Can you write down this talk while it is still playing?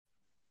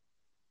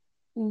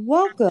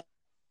Welcome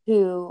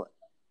to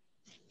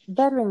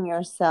Bettering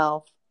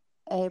Yourself,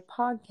 a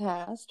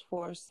podcast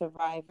for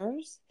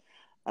survivors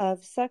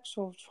of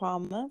sexual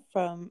trauma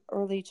from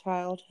early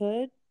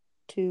childhood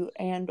to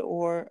and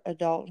or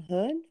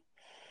adulthood.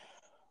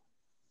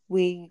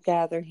 We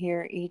gather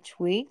here each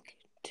week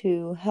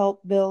to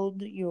help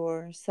build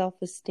your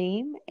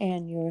self-esteem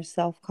and your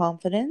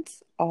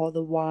self-confidence, all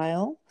the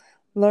while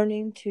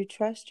learning to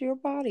trust your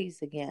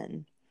bodies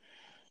again.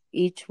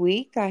 Each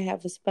week I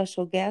have a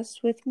special guest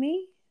with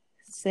me,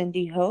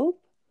 Cindy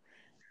Hope,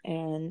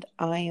 and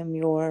I am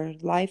your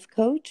life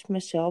coach,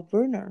 Michelle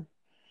Bruner.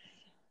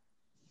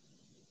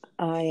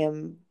 I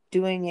am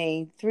doing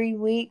a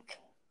 3-week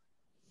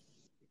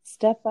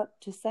Step Up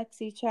to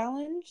Sexy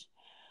challenge.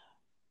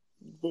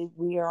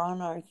 We are on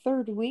our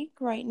 3rd week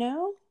right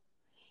now,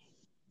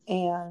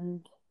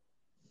 and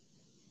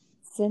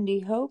Cindy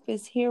Hope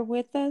is here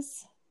with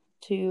us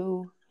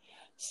to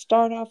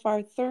start off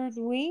our 3rd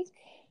week.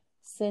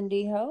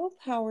 Cindy Hope,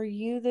 how are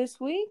you this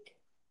week?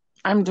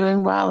 I'm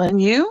doing well,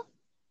 and you?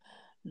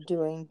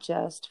 Doing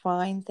just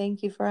fine.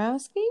 Thank you for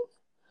asking.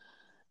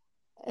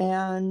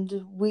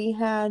 And we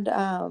had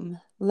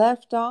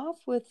left off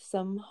with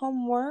some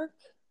homework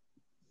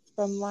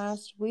from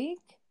last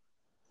week.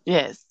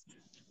 Yes.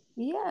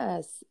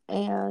 Yes,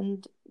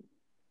 and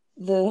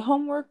the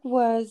homework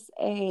was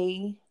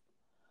a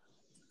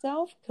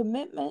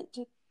self-commitment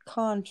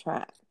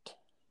contract.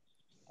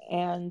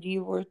 And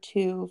you were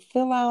to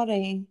fill out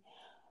a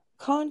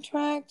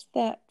contract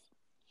that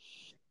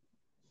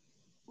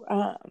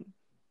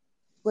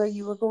where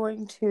you were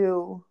going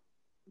to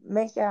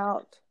make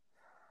out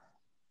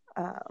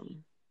a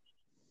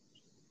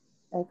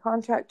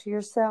contract to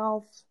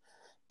yourself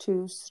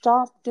to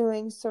stop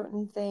doing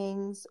certain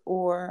things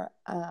or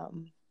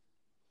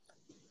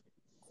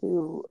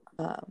to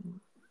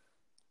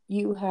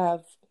you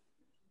have,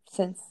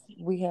 since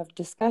we have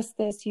discussed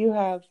this, you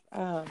have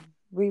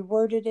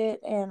reworded it,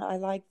 and I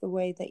like the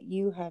way that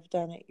you have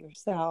done it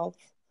yourself.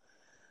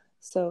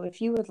 So if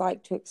you would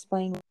like to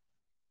explain,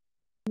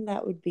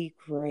 that would be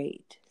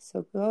great.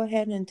 So go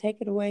ahead and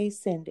take it away,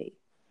 Cindy.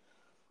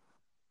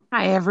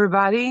 Hi,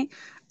 everybody.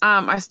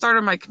 I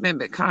started my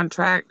commitment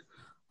contract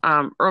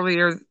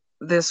earlier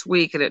this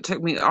week, and it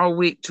took me all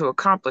week to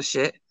accomplish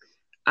it.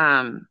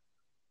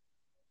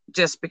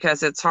 Just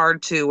because it's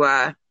hard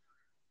to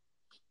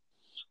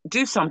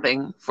do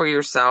something for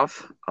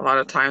yourself a lot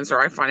of times, or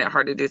I find it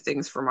hard to do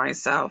things for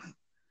myself.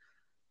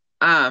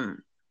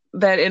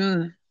 That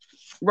in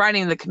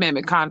writing the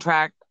commitment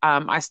contract,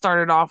 I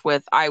started off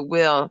with "I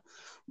will"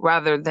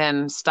 rather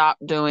than "stop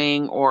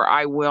doing" or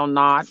 "I will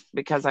not,"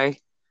 because I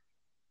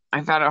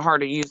found it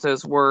hard to use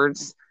those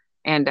words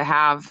and to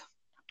have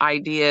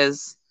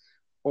ideas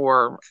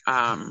or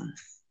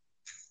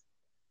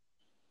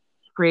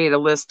create a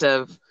list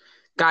of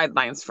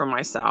guidelines for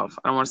myself.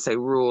 I don't want to say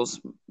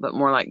rules, but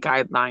more like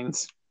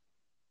guidelines.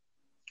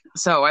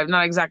 So I've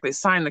not exactly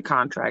signed the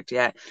contract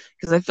yet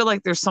because I feel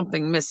like there's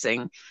something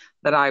missing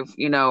that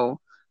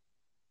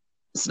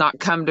it's not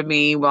come to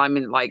me while I'm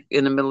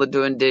in the middle of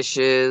doing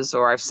dishes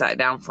or I've sat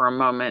down for a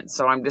moment.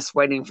 So I'm just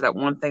waiting for that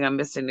one thing I'm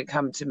missing to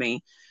come to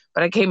me.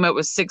 But I came up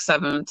with 6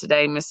 of them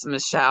today, Miss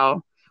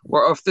Michelle.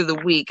 Or through the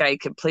week, I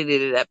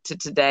completed it up to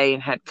today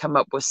and had come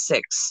up with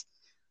 6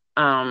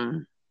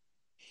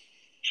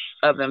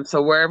 of them.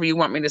 So wherever you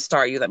want me to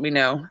start, you let me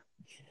know.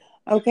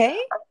 Okay.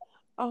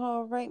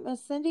 All right,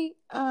 Miss Cindy.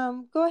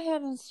 Go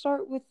ahead and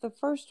start with the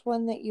first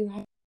one that you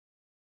have.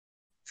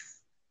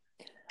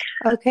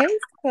 Okay,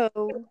 so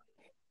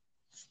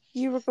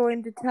you were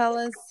going to tell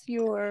us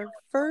your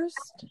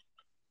first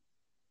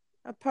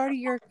a part of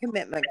your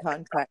commitment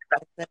contract,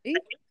 Miss Cindy.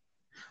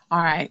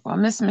 All right. Well,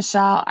 Miss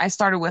Michelle, I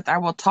started with "I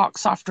will talk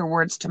softer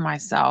words to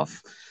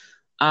myself,"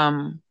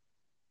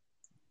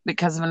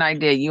 because of an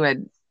idea you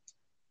had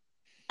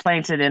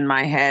planted in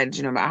my head,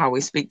 about how we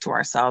speak to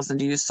ourselves and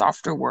to use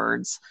softer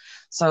words.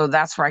 So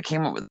that's where I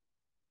came up with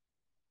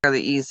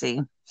really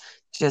easy,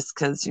 just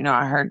because,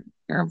 I heard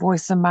your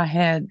voice in my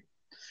head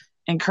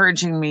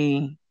encouraging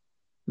me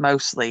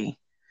mostly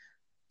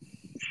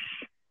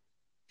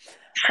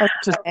to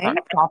Okay. talk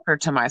softer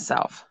to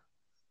myself.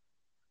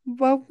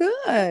 Well,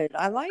 good.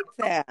 I like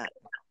that.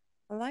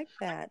 I like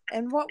that.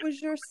 And what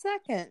was your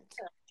second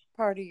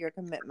part of your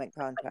commitment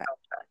contract?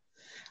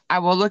 I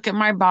will look at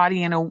my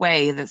body in a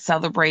way that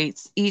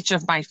celebrates each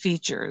of my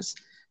features.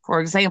 For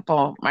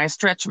example, my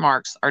stretch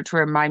marks are to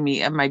remind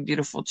me of my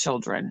beautiful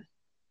children.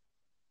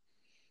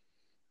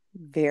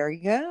 Very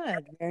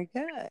good. Very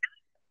good.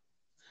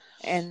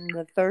 And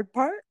the third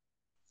part?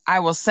 I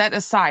will set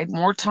aside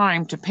more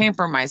time to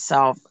pamper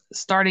myself,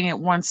 starting at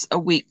once a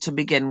week to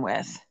begin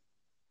with.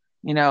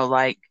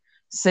 Like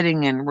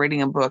sitting and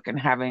reading a book and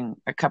having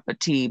a cup of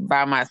tea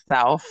by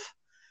myself,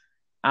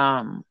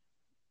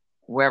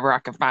 wherever I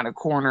can find a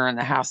corner in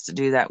the house to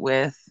do that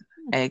with,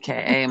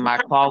 aka my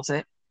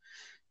closet.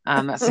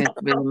 That seems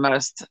to be the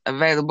most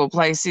available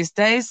place these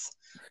days.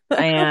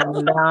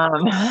 And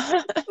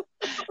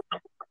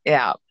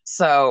yeah,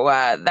 so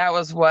that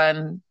was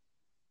one.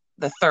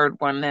 The third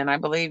one, then I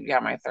believe, yeah,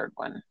 my third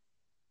one.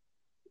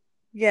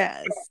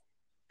 Yes.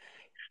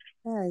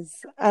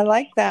 Yes. I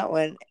like that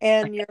one.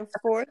 And your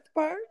fourth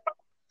part?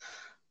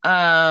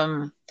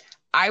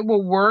 I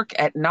will work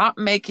at not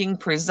making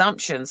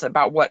presumptions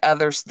about what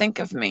others think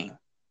of me.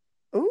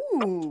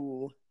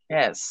 Ooh,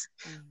 Yes.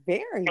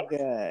 very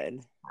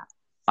good.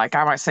 Like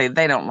I might say,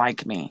 they don't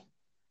like me,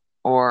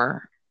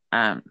 or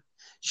um,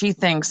 she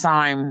thinks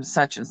I'm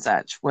such and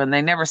such. When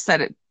they never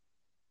said it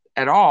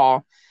at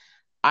all,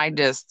 I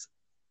just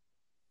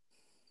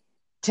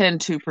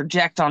tend to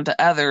project onto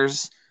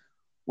others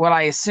what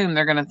I assume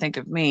they're going to think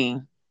of me.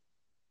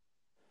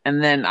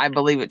 And then I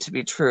believe it to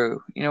be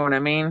true. You know what I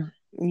mean?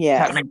 If that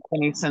Yes. makes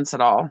any sense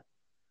at all.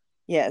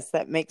 Yes,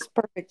 that makes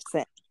perfect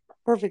sense.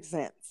 Perfect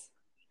sense.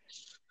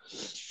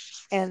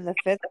 And the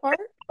fifth part?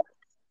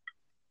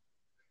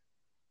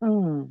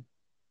 Hmm.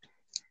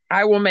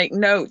 I will make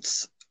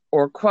notes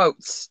or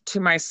quotes to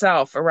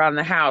myself around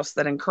the house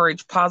that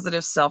encourage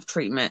positive self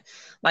treatment,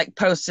 like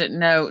post it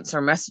notes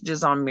or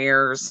messages on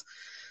mirrors,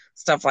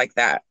 stuff like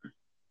that.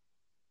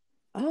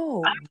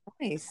 Oh,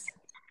 nice.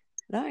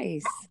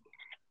 Nice.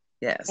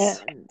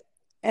 Yes.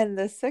 And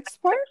the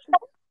sixth part?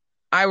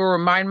 I will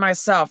remind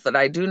myself that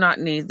I do not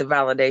need the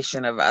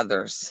validation of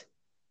others.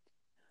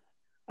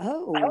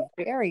 Oh,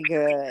 very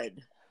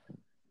good.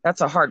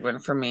 That's a hard one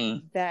for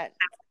me. That,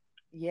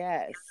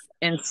 yes.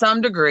 In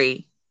some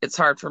degree, it's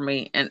hard for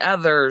me. And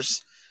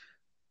others,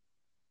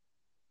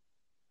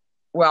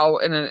 well,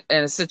 in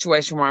a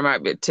situation where I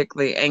might be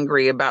particularly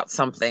angry about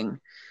something,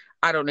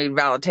 I don't need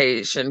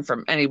validation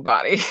from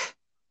anybody.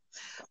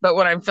 But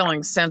when I'm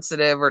feeling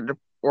sensitive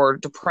or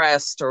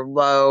depressed or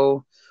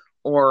low,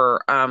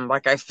 or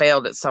like I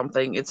failed at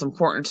something, it's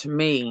important to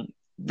me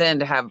then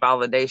to have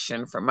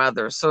validation from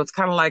others. So it's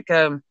kind of like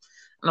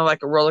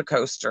like a roller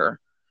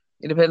coaster.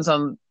 It depends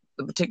on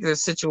the particular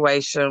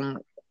situation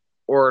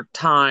or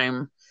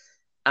time,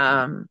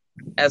 um,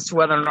 as to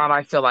whether or not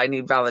I feel I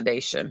need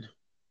validation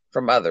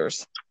from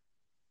others.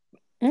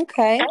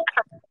 Okay.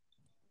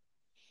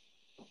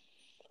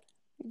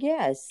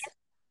 Yes.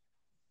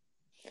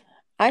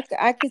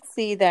 I could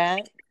see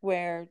that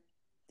where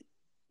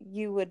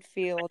you would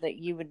feel that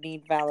you would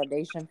need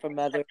validation from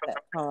others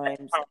at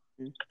times,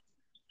 and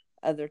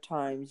other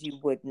times you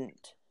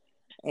wouldn't.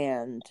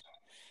 And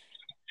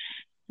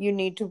you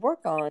need to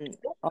work on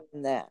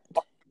that.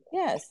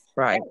 Yes.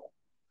 Right.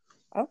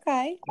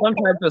 Okay.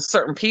 Sometimes with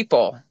certain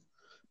people,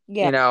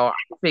 Yeah. I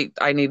think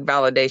I need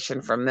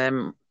validation from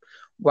them,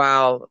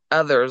 while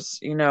others,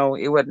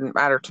 it wouldn't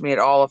matter to me at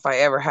all if I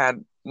ever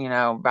had,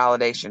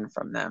 validation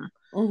from them.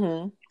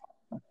 Mhm.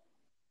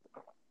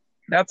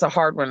 That's a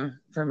hard one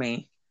for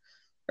me.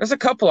 There's a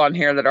couple on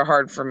here that are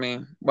hard for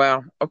me.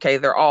 Well, okay,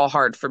 they're all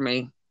hard for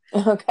me,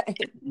 Okay.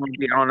 to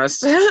be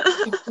honest.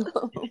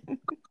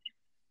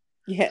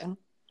 Yeah.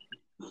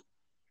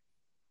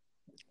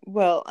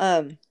 Well,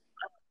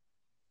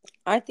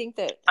 I think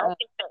that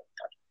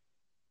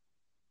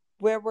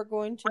where we're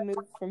going to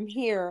move from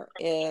here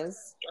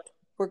is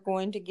we're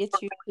going to get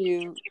you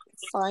to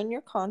sign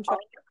your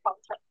contract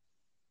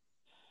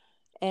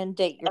and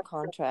date your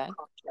contract.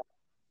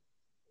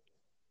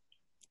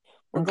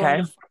 We're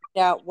going Okay. to find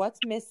out what's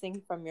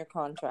missing from your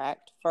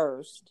contract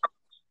first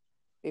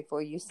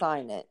before you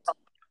sign it.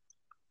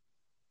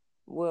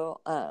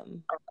 We'll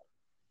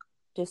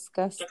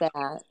discuss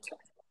that.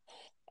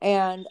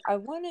 And I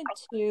wanted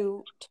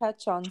to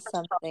touch on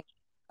something.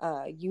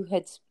 You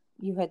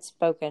had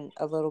spoken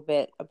a little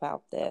bit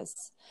about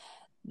this.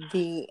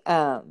 The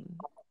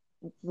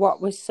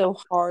what was so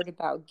hard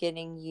about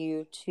getting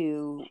you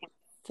to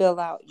fill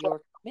out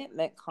your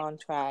commitment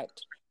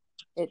contract.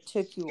 It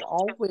took you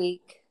all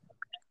week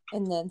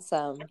and then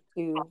some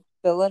to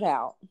fill it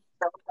out.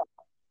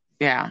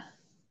 Yeah.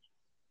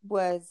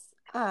 Was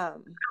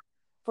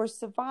for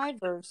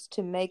survivors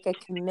to make a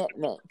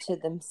commitment to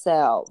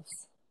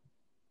themselves.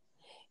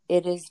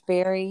 It is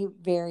very,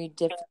 very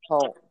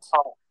difficult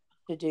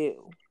to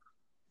do.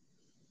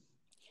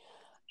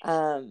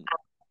 Um,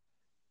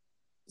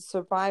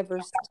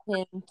 Survivors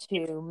tend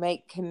to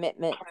make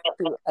commitments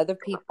to other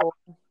people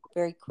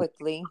very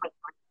quickly.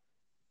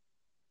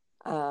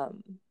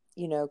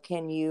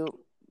 Can you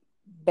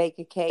bake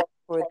a cake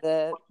for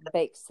the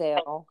bake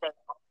sale?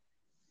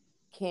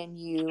 Can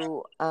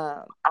you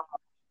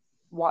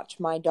watch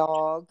my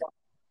dog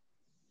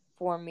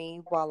for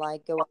me while I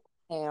go out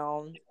of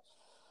town?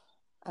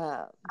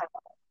 Um,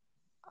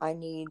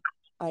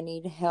 I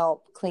need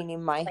help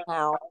cleaning my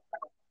house.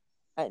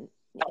 And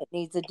it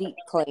needs a deep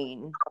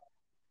clean,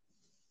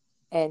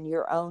 and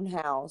your own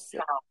house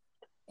is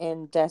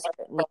in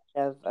desperate need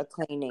of a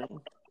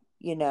cleaning.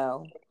 You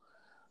know,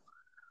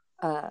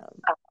 um,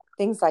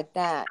 things like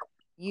that.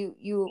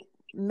 You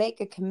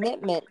make a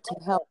commitment to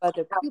help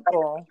other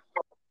people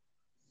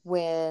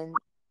when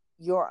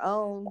your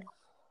own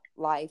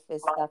life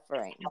is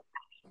suffering.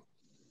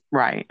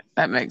 Right.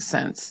 That makes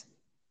sense.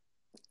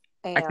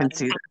 I can And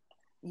see that.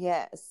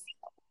 yes,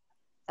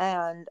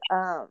 and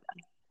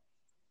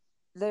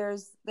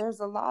there's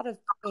a lot of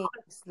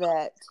things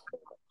that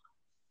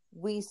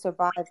we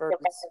survivors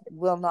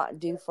will not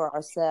do for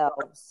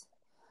ourselves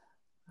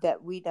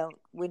that we don't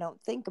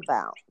think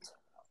about.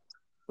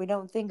 We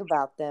don't think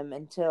about them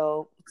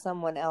until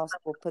someone else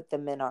will put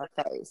them in our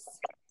face.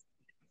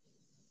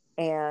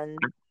 And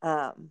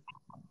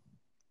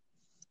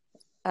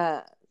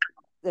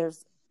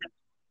there's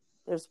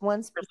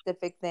one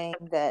specific thing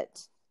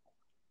that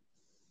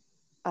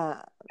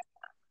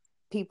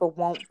people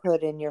won't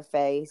put in your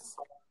face,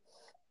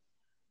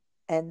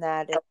 and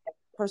that is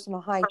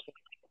personal hygiene.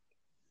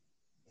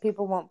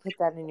 People won't put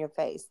that in your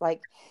face,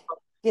 like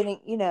getting,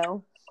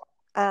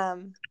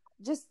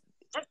 just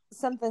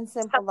something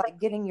simple like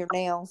getting your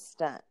nails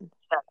done.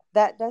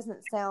 That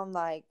doesn't sound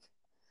like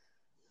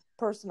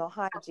personal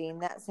hygiene.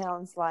 That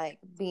sounds like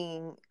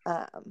being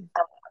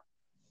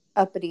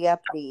uppity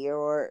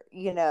or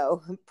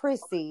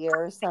prissy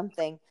or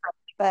something.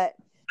 But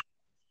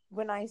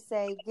when I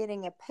say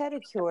getting a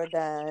pedicure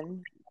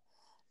done,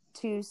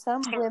 to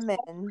some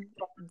women,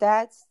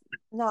 that's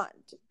not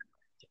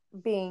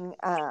being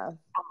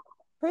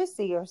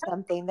prissy or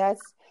something.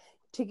 That's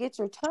to get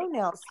your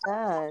toenails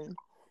done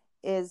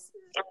is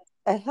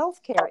a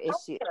healthcare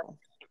issue.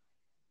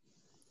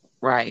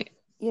 Right.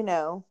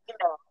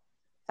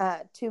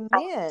 To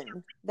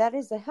men, that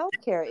is a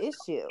healthcare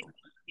issue.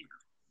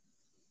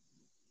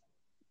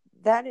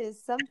 That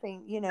is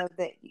something,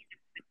 that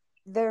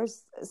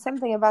there's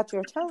something about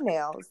your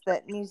toenails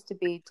that needs to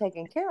be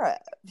taken care of.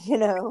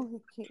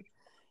 You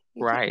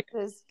Right.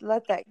 can't just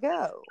let that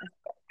go.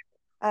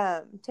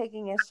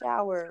 Taking a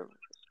shower,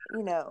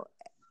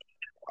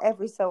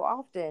 every so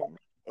often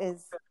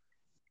is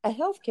a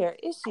healthcare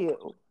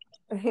issue,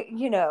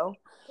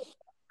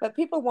 but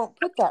people won't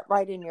put that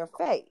right in your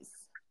face.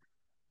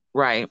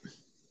 Right.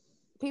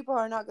 People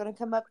are not going to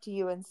come up to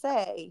you and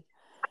say,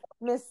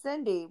 Miss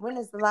Cindy, when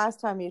is the last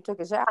time you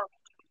took a shower?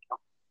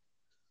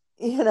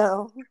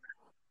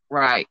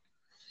 Right.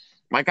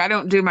 Like, I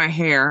don't do my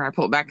hair. I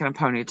pull it back in a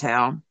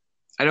ponytail.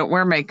 I don't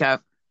wear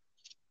makeup.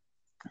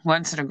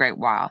 Once in a great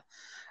while,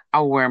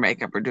 I'll wear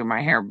makeup or do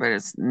my hair, but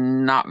it's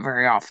not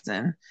very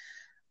often.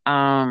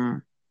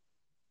 I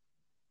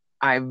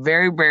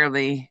very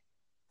rarely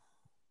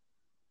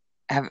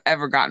have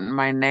ever gotten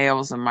my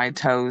nails and my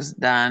toes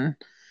done,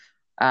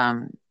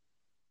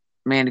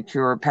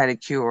 manicure or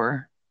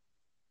pedicure.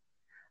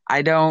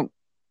 I don't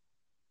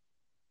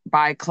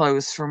buy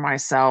clothes for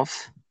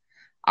myself.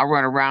 I'll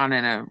run around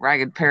in a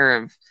ragged pair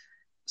of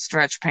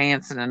stretch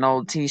pants and an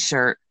old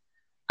t-shirt.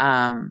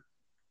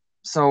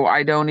 So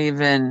I don't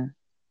even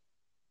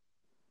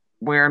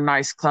wear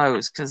nice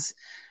clothes because,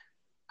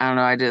 I don't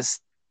know, I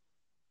just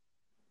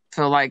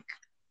feel like,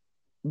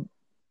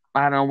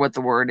 I don't know what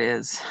the word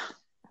is,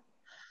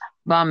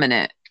 bumming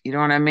it. You know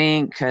what I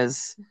mean?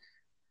 Because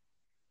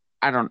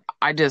I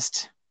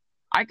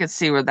could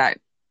see where that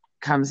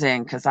comes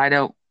in, because I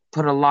don't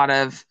put a lot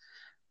of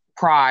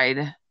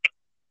pride.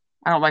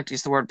 I don't like to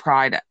use the word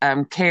pride,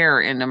 care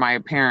into my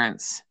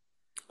appearance.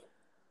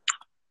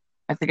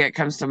 I think it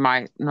comes to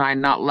my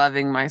not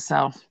loving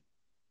myself.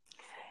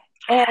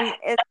 And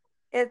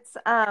it's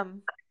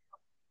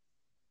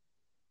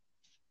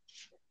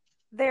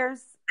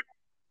there's,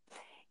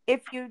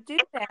 if you do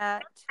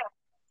that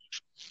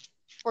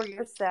for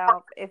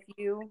yourself, if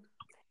you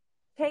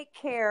take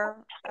care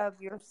of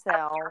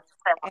yourself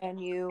and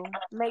you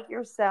make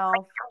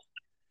yourself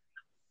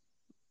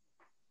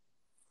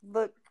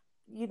look,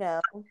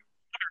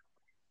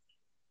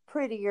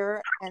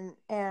 prettier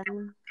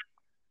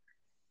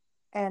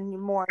and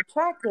more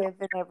attractive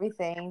and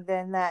everything,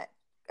 then that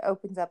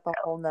opens up a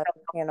whole nother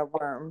can of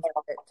worms.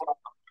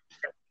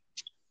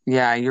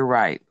 Yeah, you're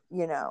right.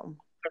 You know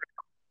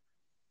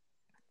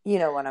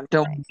what I'm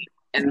Don't saying.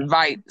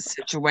 Invite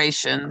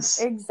situations.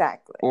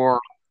 Exactly. Or,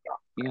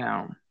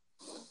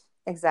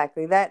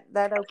 Exactly. That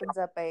opens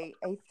up a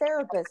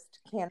therapist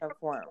can of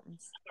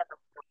worms.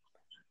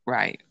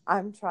 Right.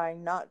 I'm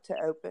trying not to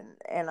open,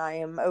 and I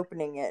am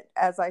opening it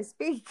as I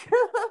speak.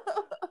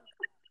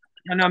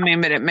 I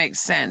mean, but it makes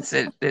sense.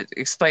 It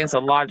explains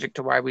the logic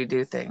to why we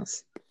do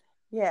things.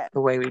 Yeah.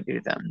 The way we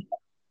do them.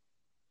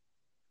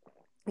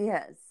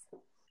 Yes.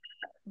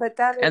 But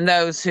that is, and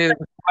those who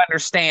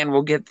understand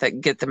will get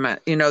them,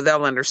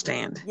 they'll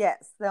understand.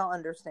 Yes, they'll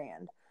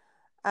understand.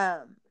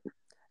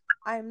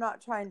 I'm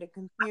not trying to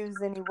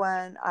confuse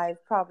anyone.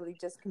 I've probably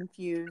just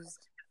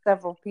confused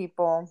several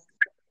people.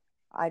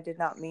 I did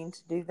not mean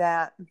to do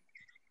that.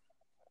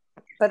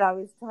 But I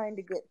was trying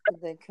to get to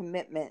the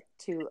commitment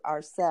to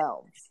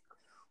ourselves.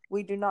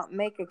 We do not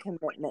make a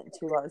commitment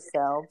to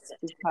ourselves,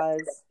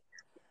 because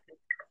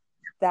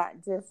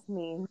that just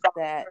means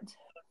that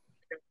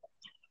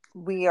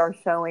we are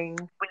showing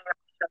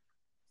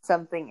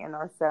something in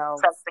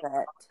ourselves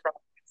that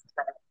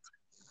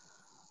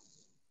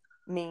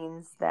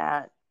means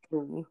that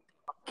we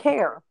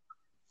care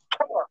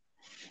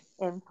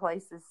in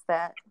places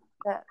that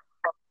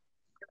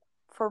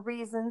for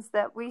reasons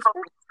that we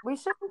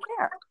shouldn't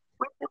care.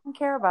 We shouldn't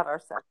care about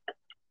ourselves.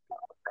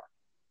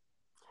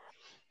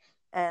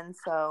 And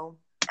so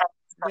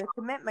the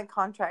commitment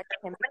contract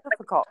can be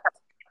difficult.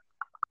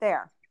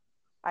 There.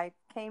 I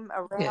came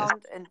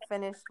around and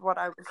finished what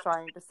I was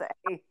trying to say.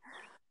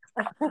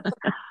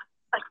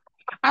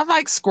 I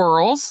like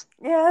squirrels.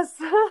 Yes.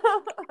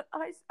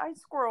 I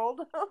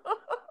squirreled.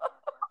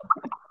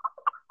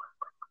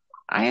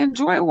 I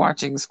enjoy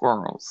watching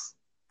squirrels.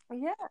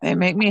 Yeah. They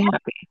make me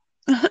happy.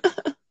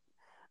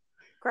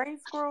 Gray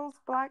squirrels,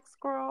 black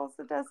squirrels,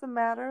 it doesn't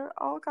matter.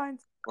 All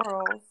kinds of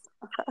squirrels.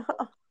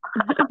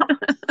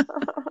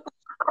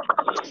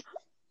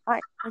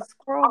 I'm a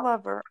squirrel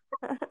lover.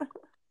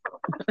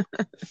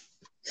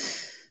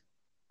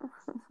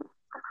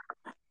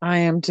 I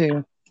am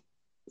too.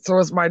 So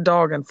is my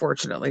dog,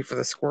 unfortunately, for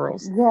the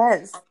squirrels.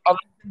 Yes. I've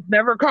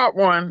never caught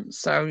one.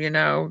 So,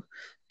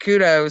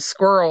 kudos.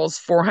 Squirrels,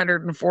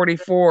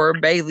 444.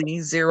 Bailey,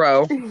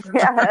 0.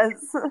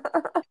 Yes.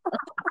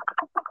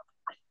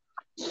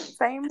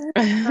 Same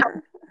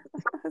here.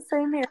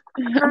 Same here.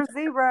 For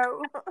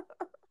 0.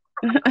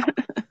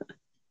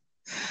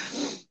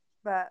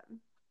 But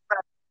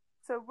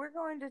so we're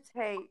going to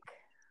take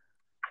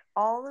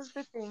all of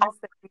the things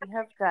that we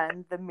have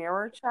done, the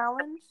mirror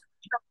challenge,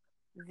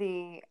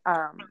 the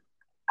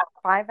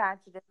 5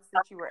 adjectives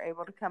that you were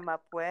able to come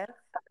up with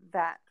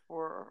that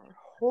were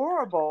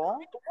horrible,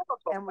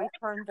 and we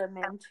turned them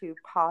into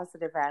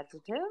positive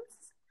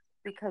adjectives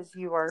because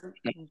you are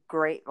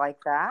great like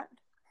that.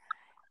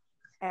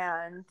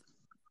 And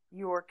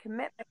your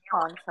commitment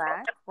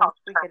contract, once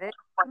we get it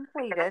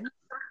completed,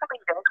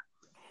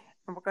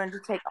 and we're going to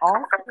take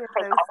all 3 of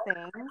those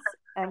things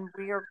and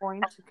we are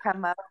going to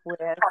come up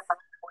with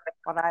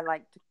what I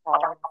like to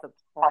call the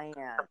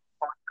plan.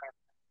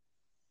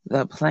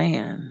 The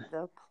plan.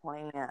 The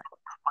plan.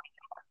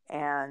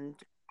 And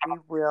we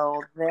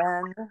will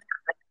then,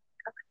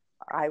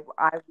 I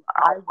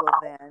will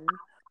then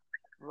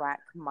rack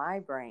my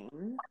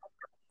brain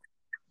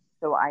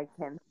so I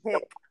can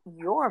pick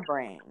your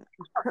brain.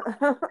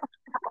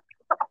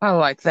 I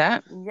like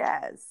that.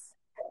 Yes.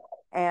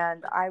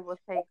 And I will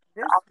take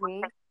this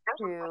week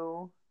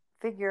to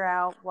figure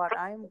out what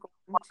I'm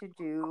going to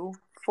do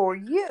for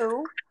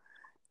you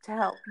to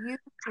help you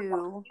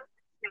to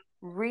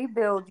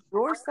rebuild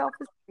your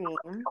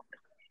self-esteem,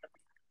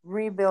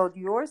 rebuild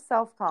your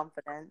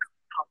self-confidence,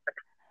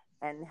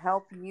 and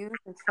help you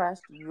to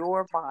trust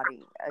your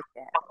body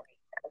again.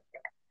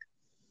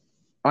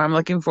 I'm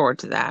looking forward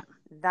to that.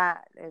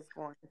 That is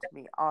going to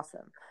be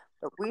awesome.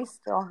 But we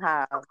still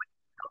have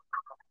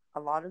a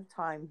lot of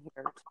time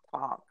here to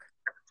talk.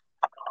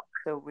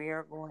 So we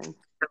are going to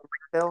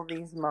fill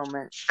these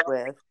moments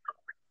with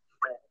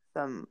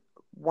some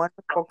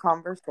wonderful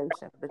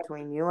conversation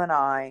between you and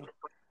I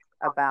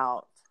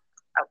about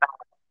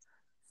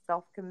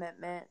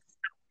self-commitment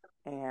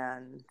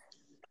and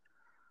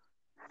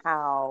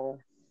how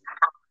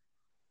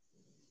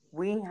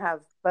we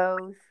have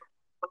both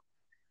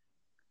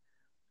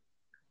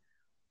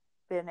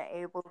been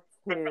able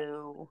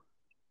to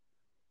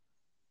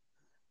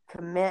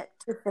commit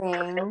to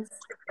things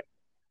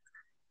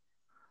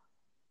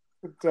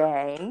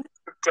today,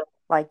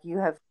 like you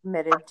have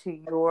committed to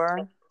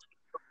your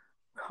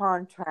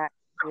contract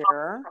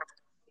year.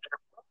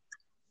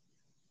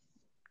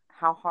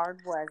 How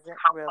hard was it,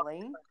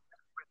 really?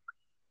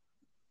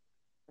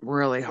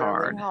 Really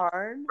hard. Really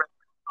hard.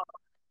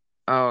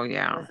 Oh,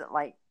 yeah. Was it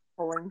like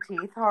pulling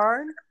teeth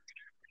hard?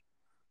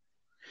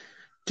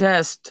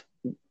 Just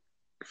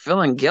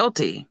feeling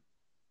guilty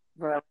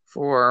Really?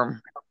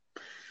 for,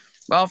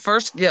 well,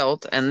 first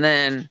guilt and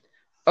then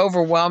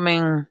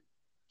overwhelming.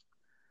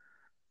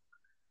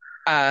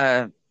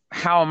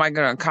 How am I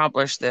going to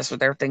accomplish this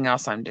with everything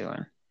else I'm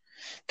doing?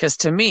 Because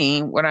to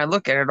me, when I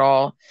look at it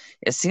all,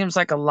 it seems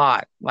like a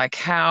lot. Like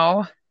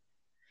how,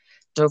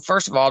 so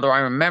first of all, do I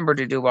remember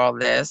to do all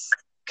this?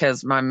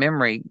 Because my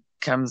memory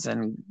comes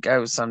and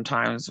goes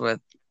sometimes with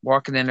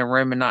walking in a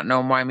room and not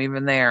knowing why I'm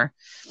even there.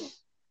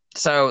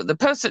 So the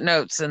Post-it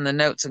notes and the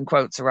notes and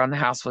quotes around the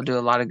house will do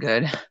a lot of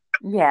good.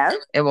 Yes.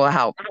 It will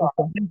help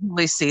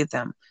visually see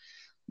them.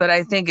 But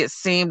I think it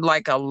seemed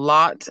like a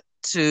lot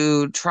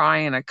to try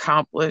and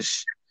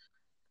accomplish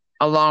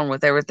along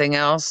with everything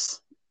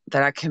else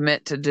that I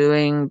commit to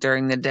doing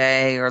during the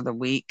day or the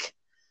week.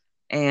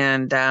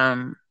 And I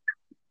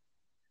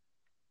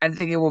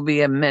think it will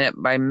be a minute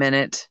by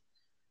minute,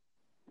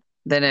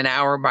 then an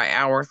hour by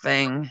hour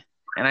thing.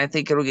 And I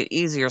think it'll get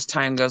easier as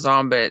time goes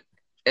on. But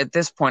at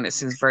this point, it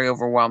seems very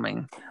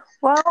overwhelming.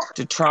 Well,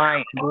 to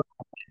try.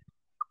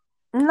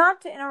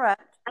 Not to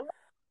interrupt,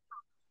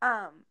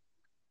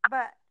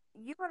 but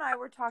you and I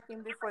were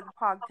talking before the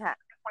podcast,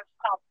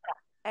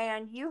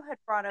 and you had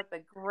brought up a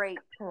great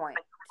point.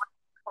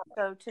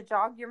 So to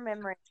jog your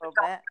memory a little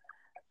bit,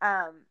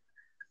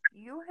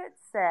 you had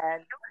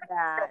said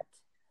that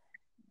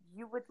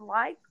you would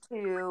like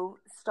to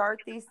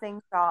start these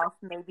things off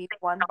maybe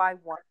one by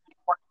one,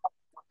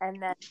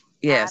 and then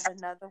Yes. add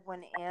another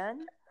one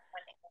in.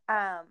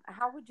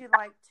 How would you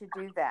like to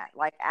do that?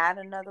 Like add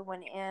another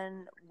one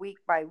in week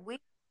by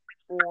week,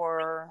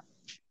 or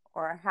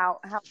how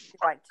would you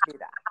like to do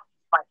that?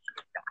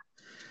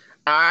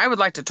 I would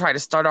like to try to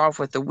start off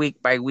with the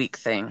week by week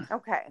thing.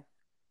 Okay.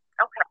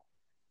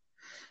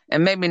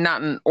 And maybe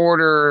not in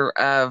order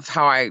of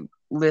how I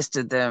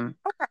listed them.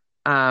 Okay.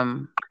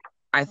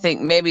 I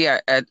think maybe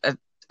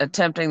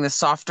attempting the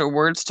softer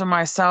words to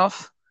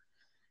myself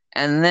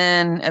And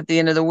then at the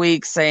end of the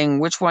week, saying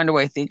which one do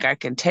I think I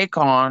can take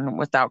on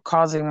without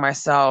causing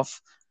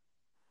myself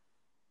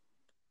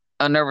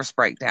a nervous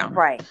breakdown.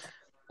 Right.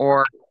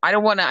 Or I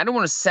don't want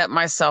to set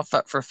myself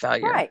up for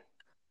failure. Right.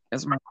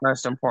 Is my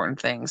most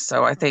important thing.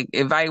 So I think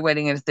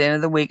evaluating it at the end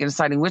of the week and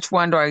deciding which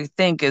one do I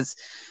think is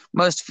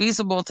most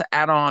feasible to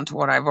add on to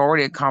what I've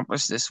already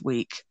accomplished this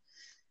week.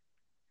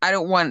 I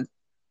want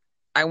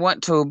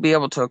to be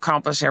able to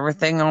accomplish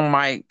everything on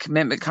my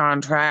commitment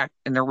contract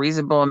in a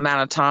reasonable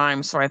amount of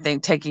time. So I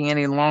think taking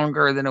any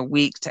longer than a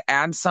week to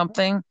add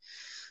something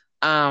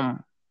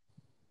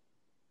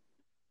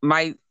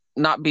might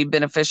not be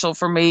beneficial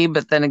for me.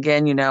 But then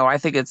again, I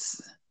think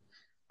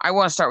I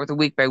want to start with a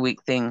week by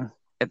week thing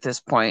at this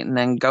point and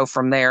then go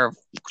from there,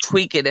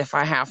 tweak it if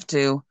I have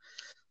to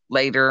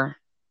later.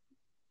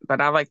 But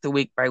I like the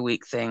week by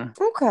week thing.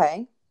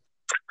 Okay.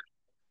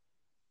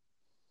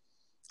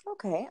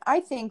 I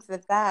think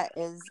that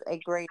is a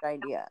great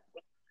idea,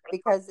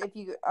 because if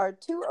you are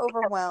too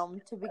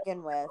overwhelmed to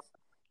begin with,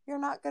 you're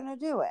not going to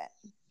do it.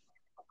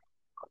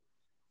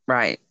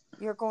 Right.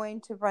 You're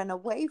going to run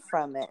away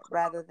from it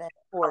rather than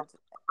towards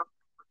it.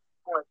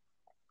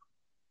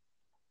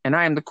 And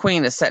I am the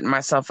queen of setting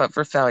myself up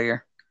for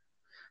failure.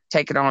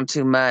 Take it on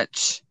too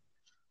much.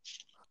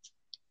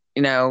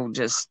 I'm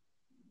just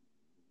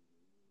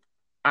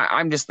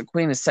the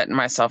queen of setting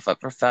myself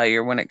up for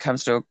failure when it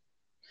comes to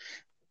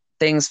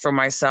things for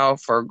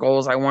myself or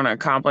goals I want to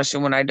accomplish.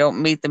 And when I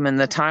don't meet them in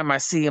the time I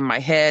see in my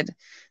head,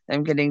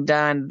 them getting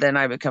done, then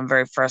I become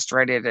very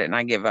frustrated and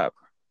I give up.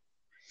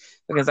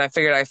 Because I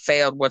figured I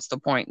failed. What's the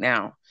point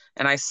now?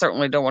 And I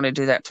certainly don't want to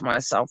do that to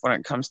myself when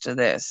it comes to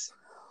this.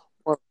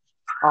 Well,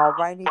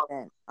 alrighty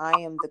then. I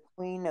am the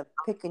queen of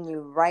picking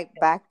you right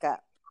back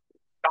up.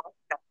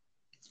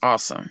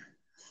 Awesome.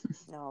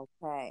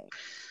 Okay.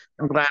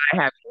 I'm glad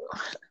I have you.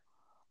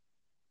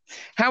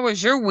 How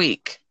was your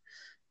week,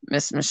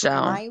 Miss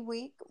Michelle? My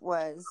week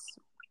was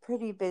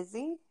pretty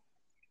busy,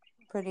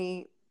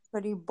 pretty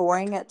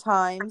boring at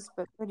times,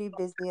 but pretty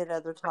busy at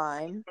other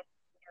times.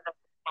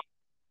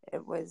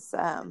 It was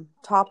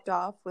topped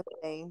off with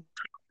a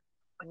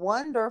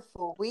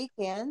wonderful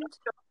weekend.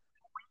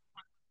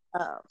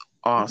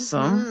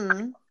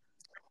 Awesome.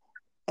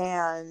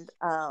 And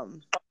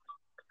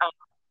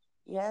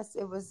yes,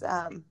 it was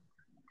a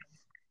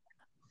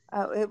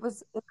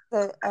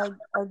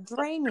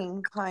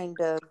draining kind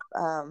of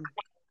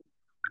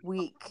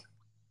week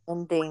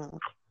ending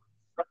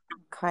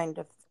kind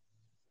of.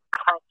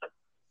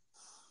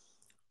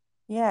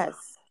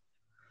 Yes,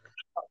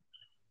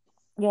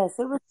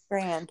 it was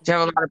grand. Do you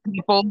have a lot of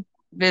people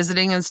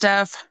visiting and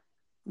stuff?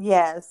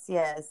 Yes.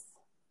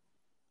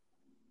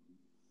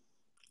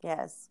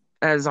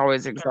 That is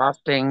always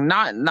exhausting.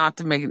 Not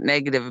to make it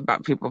negative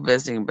about people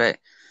visiting, but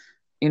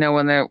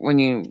when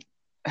you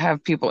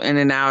have people in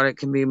and out, it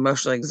can be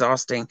emotionally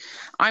exhausting.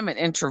 I'm an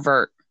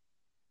introvert,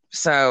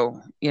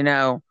 so I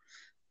don't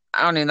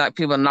even like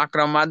people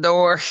knocking on my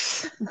door.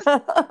 So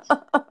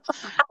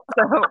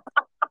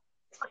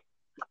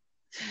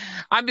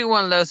I'd be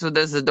one of those with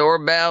the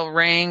doorbell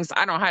rings.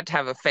 I don't have to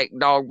have a fake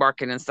dog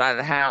barking inside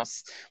the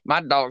house.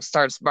 My dog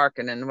starts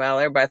barking and, well,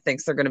 everybody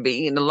thinks they're going to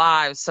be eaten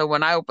alive. So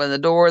when I open the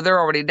door, they're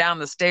already down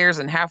the stairs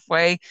and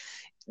halfway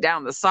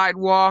down the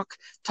sidewalk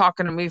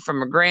talking to me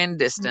from a grand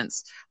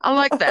distance. I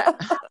like that.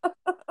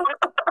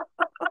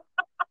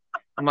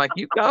 I'm like,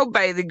 you go,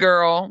 Bailey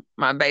girl,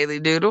 my Bailey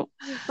doodle.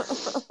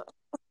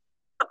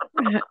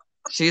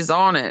 She's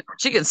on it.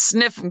 She can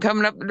sniff them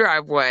coming up the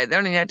driveway. They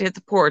don't even have to hit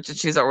the porch and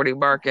she's already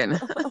barking.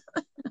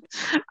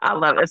 I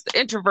love it. It's the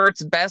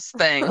introvert's best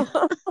thing.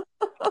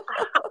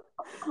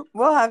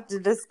 We'll have to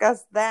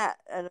discuss that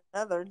at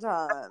another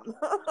time.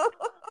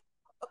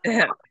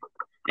 Yeah.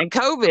 And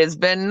COVID's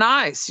been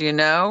nice,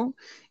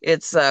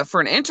 It's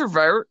for an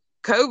introvert,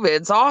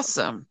 COVID's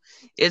awesome.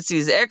 It's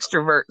these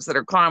extroverts that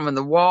are climbing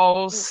the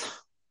walls.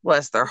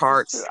 Bless their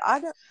hearts.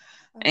 I don't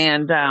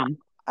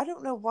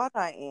know what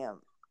I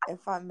am,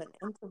 if I'm an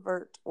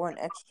introvert or an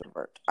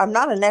extrovert. I'm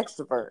not an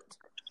extrovert,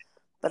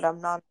 but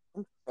I'm not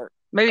an introvert.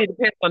 Maybe it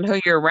depends on who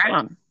you're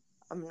around.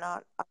 I'm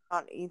not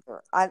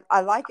either.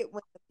 I like it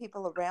when the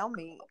people around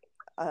me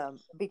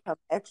become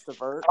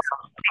extroverts.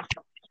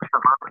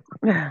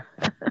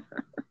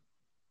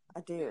 I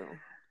do,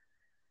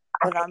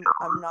 but I'm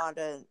not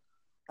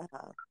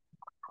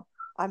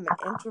I'm an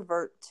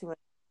introvert to an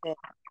extent,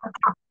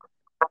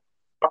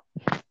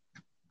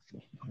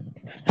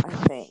 I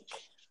think.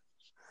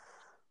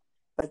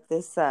 But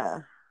this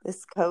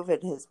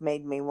COVID has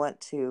made me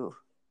want to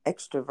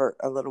extrovert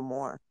a little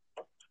more.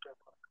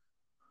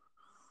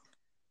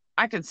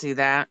 I could see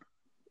that.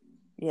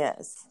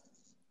 Yes,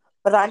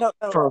 but I don't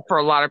know for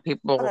a lot of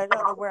people. But I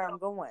don't know where I'm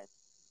going.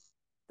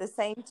 The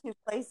same two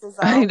places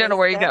I don't know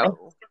where you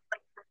go.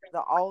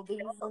 The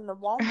Aldi's and the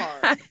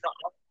Walmart.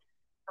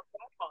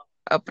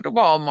 Up at the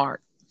Walmart.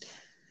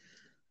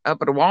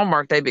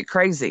 They'd be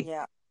crazy.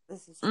 Yeah,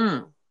 this is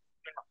true.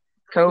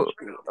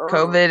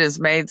 COVID has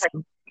made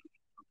some.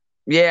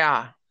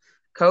 Yeah,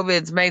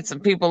 COVID's made some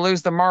people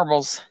lose their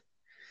marbles.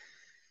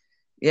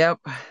 Yep.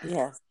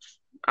 Yes.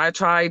 I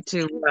try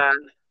to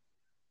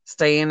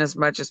stay in as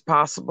much as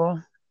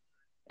possible,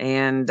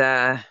 and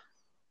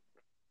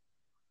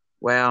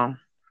well,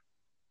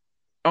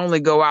 only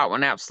go out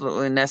when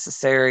absolutely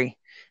necessary.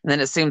 And then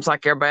it seems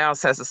like everybody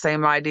else has the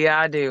same idea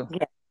I do.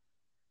 Yeah.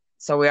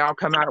 So we all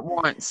come out at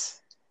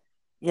once.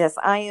 Yes,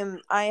 I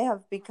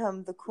have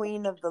become the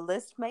queen of the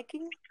list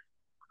making.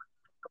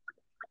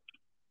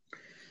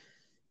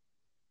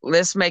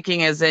 List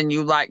making as in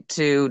you like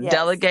to Yes.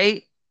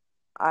 delegate,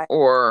 I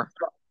or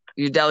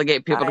you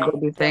delegate people to go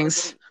do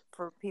things? delegate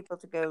for people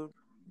to go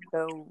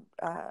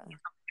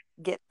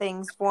get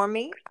things for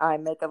me. I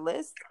make a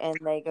list and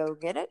they go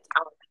get it.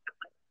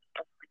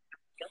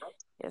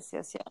 Yes.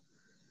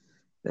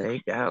 There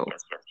you go.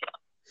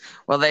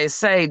 Well, they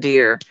say,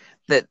 dear,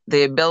 that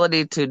the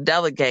ability to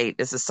delegate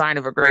is a sign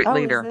of a great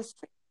leader. Is this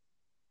true?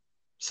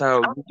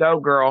 So go,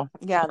 girl.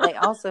 Yeah, they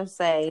also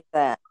say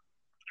that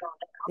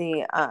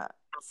the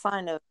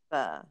sign of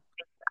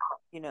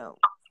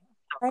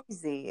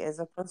crazy is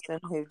a person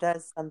who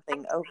does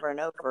something over and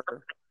over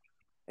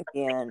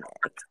again,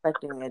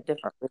 expecting a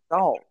different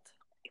result.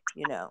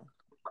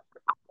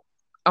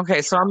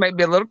 Okay, so I may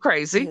be a little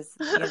crazy.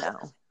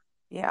 Because,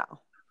 yeah.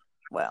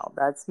 Well,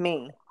 that's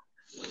me.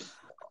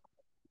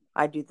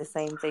 I do the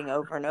same thing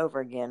over and over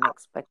again,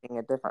 expecting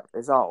a different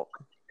result.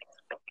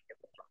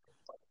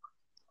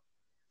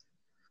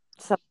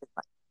 Something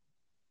like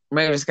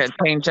Maybe we just got to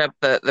change up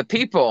the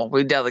people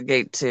we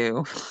delegate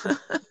to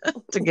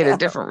get a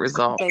different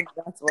result. I think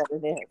that's what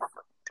it is.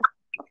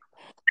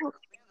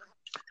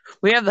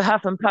 We have the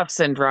huff and puff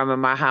syndrome in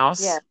my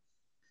house. Yeah.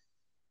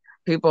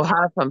 People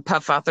huff and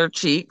puff out their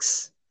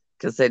cheeks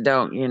because they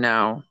don't,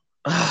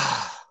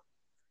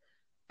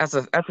 that's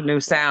a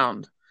new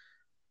sound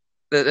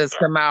that has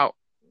come out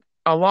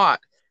a lot.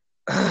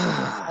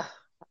 I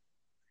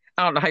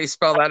don't know how you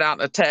spell that out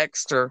in a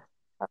text or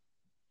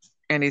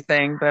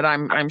anything, but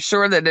I'm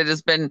sure that it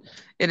has been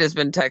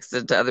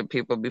texted to other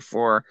people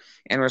before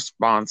in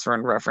response or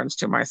in reference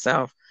to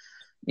myself.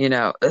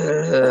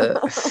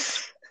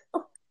 Yes.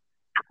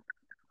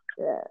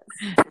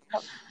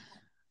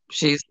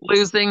 She's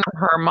losing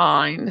her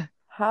mind.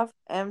 Huff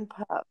and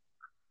puff.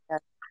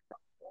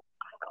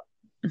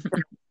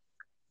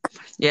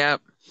 Yeah.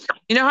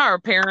 You know how our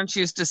parents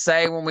used to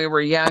say when we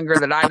were younger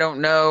that I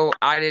don't know,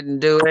 I didn't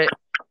do it,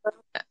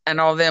 and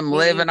all them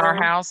live in our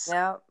house?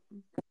 Yep.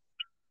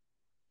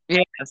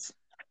 Yes.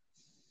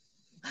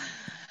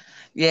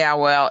 Yeah,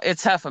 well,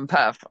 it's huff and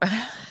puff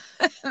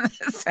in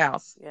this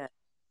house. Yeah.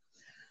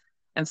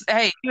 And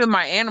hey, even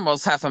my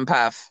animals huff and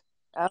puff.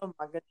 Oh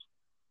my goodness.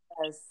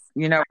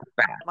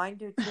 Mine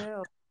do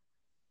too.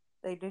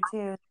 They do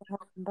too.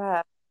 Huff and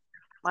puff.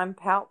 Mine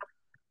pout.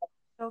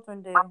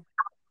 Children do.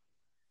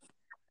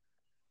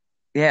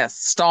 Yes,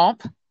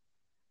 stomp.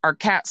 Our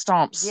cat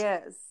stomps.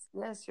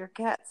 Yes, your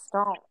cat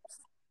stomps.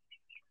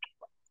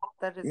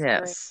 That is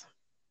great.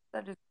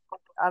 That is,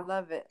 I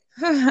love it.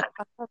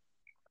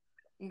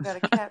 You got a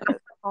cat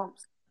that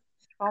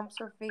stomps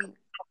her feet.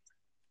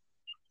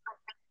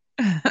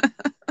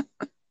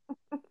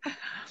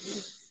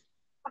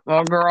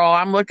 Well, girl,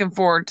 I'm looking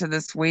forward to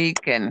this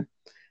week and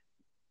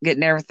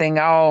getting everything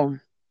all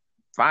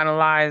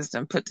finalized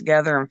and put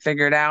together and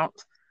figured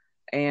out,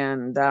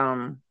 and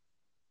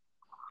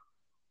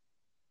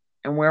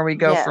where we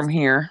go from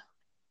here.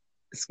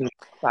 It's going to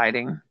be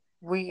exciting.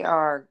 We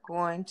are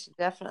going to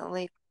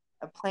definitely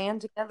plan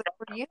together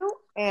for you,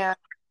 and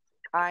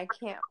I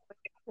can't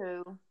wait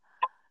to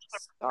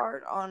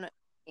start on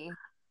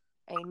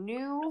a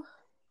new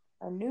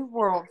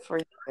world for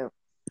you.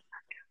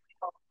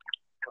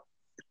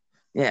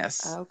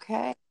 Yes.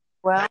 Okay.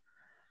 Well,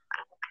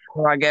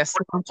 I guess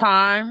same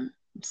time,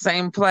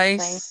 same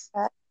place,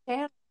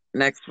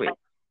 next week.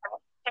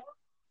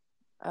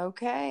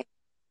 Okay.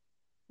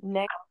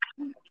 Next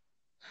week.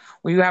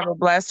 Well, you have a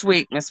blessed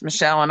week, Miss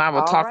Michelle, and I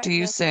will talk to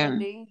you soon.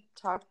 Andy.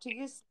 Talk to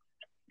you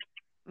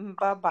soon.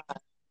 Bye-bye.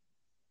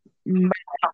 Bye.